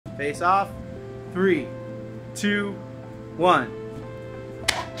Face off. 3, 2, 1.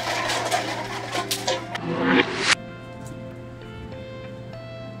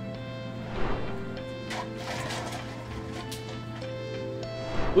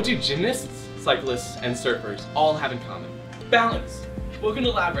 What do gymnasts, cyclists, and surfers all have in common? Balance. Welcome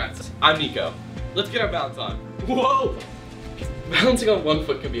to LabRats. I'm Nico. Let's get our balance on. Whoa! Balancing on one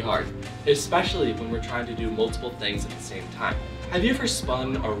foot can be hard, especially when we're trying to do multiple things at the same time. Have you ever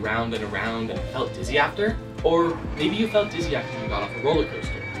spun around and around and felt dizzy after? Or maybe you felt dizzy after you got off a roller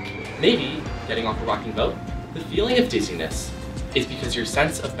coaster. Maybe getting off a rocking boat? The feeling of dizziness is because your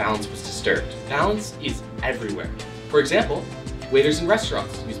sense of balance was disturbed. Balance is everywhere. For example, waiters in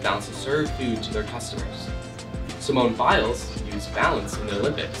restaurants use balance to serve food to their customers. Simone Biles used balance in the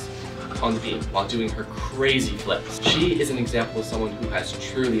Olympics on the beam while doing her crazy flips. She is an example of someone who has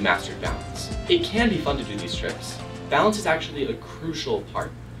truly mastered balance. It can be fun to do these tricks. Balance is actually a crucial part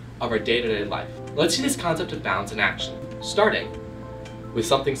of our day-to-day life. Let's see this concept of balance in action, starting with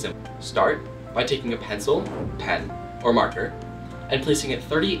something simple. Start by taking a pencil, pen, or marker and placing it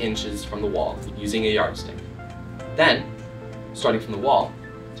 30 inches from the wall using a yardstick. Then, starting from the wall,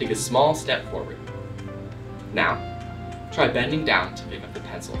 take a small step forward. Now, try bending down to pick up the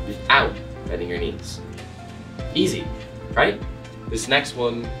pencil without bending your knees. Easy, right? This next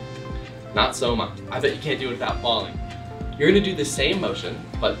one, not so much. I bet you can't do it without falling. You're gonna do the same motion,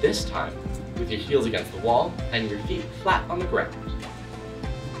 but this time with your heels against the wall and your feet flat on the ground.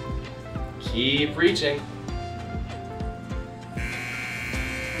 Keep reaching.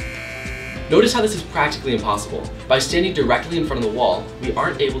 Notice how this is practically impossible. By standing directly in front of the wall, we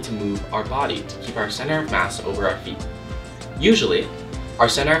aren't able to move our body to keep our center of mass over our feet. Usually, our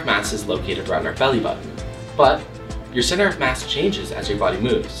center of mass is located around our belly button, but your center of mass changes as your body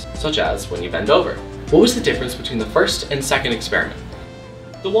moves, such as when you bend over. What was the difference between the first and second experiment?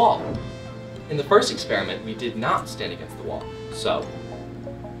 The wall. In the first experiment, we did not stand against the wall, so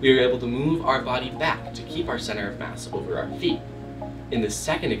we were able to move our body back to keep our center of mass over our feet. In the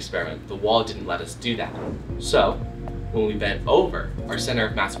second experiment, the wall didn't let us do that. So, when we bent over, our center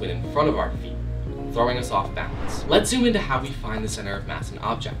of mass went in front of our feet, throwing us off balance. Let's zoom into how we find the center of mass in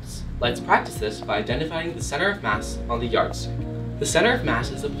objects. Let's practice this by identifying the center of mass on the yardstick. The center of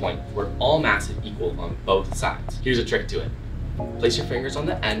mass is a point where all mass is equal on both sides. Here's a trick to it. Place your fingers on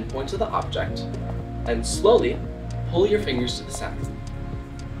the end points of the object, and slowly pull your fingers to the center.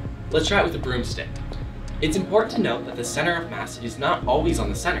 Let's try it with a broomstick. It's important to note that the center of mass is not always on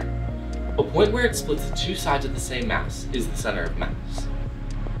the center. A point where it splits the two sides of the same mass is the center of mass.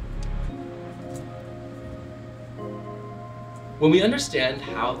 When we understand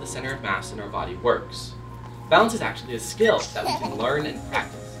how the center of mass in our body works, balance is actually a skill that we can learn and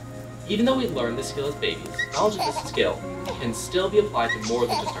practice. Even though we learn this skill as babies, knowledge of this skill can still be applied to more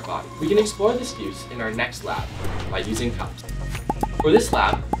than just our body. We can explore this use in our next lab by using cups. For this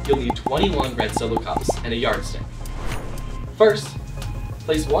lab, you'll need 21 red solo cups and a yardstick. First,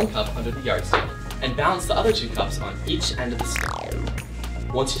 place one cup under the yardstick and balance the other two cups on each end of the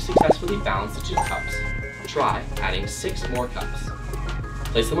stick. Once you successfully balance the two cups, try adding 6 more cups.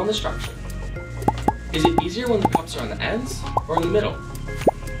 Place them on the structure. Is it easier when the cups are on the ends or in the middle?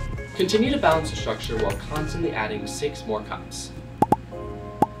 Continue to balance the structure while constantly adding 6 more cups.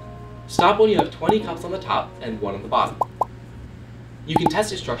 Stop when you have 20 cups on the top and 1 on the bottom. You can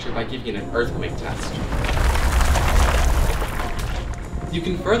test your structure by giving it an earthquake test. You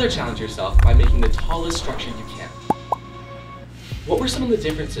can further challenge yourself by making the tallest structure you can. What were some of the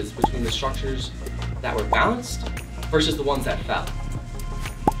differences between the structures that were balanced versus the ones that fell?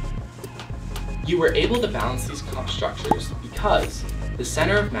 You were able to balance these cup structures because the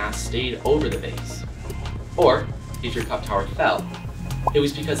center of mass stayed over the base. Or, if your cup tower fell, it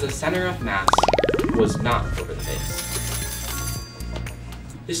was because the center of mass was not over the base.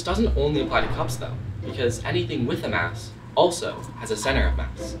 This doesn't only apply to cups though, because anything with a mass also has a center of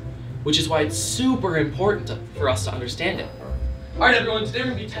mass, which is why it's super important for us to understand it. Alright everyone, today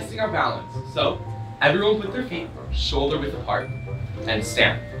we're going to be testing our balance. So, everyone put their feet shoulder width apart and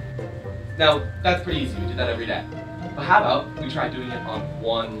stand. Now, that's pretty easy, we do that every day. But how about we try doing it on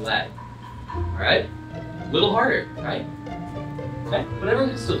one leg? Alright? A little harder, right? Okay, but everyone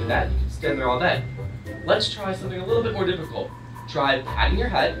can still do that, you can stand there all day. Let's try something a little bit more difficult. Try patting your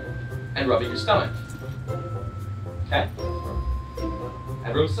head and rubbing your stomach. Okay?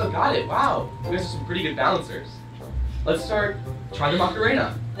 Everyone still got it. Wow, you guys are some pretty good balancers. Let's start trying the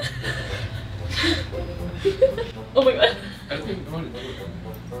Macarena. Oh my god.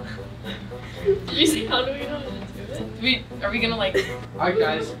 Did Did you see how do we know how to do it? Are we gonna like... Alright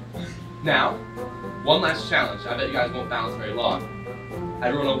guys, now, one last challenge. I bet you guys won't balance very long.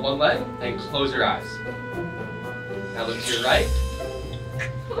 Everyone on one leg, and close your eyes. Now look to your right.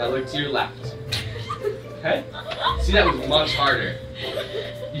 Now look to your left. Okay? See, that was much harder.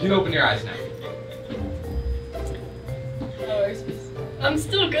 You can open your eyes now. I'm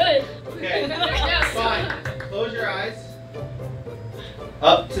still good. Okay, Yes. fine. Close your eyes.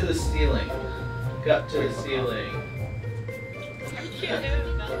 Up to the ceiling. Look up to the ceiling. I can't do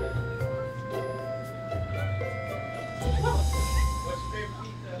it. What's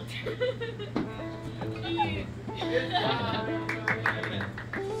your favorite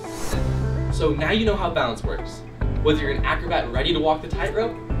pizza? So now you know how balance works. Whether you're an acrobat ready to walk the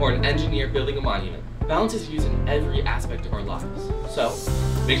tightrope or an engineer building a monument, balance is used in every aspect of our lives. So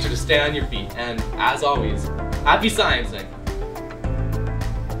make sure to stay on your feet and, as always, happy sciencing!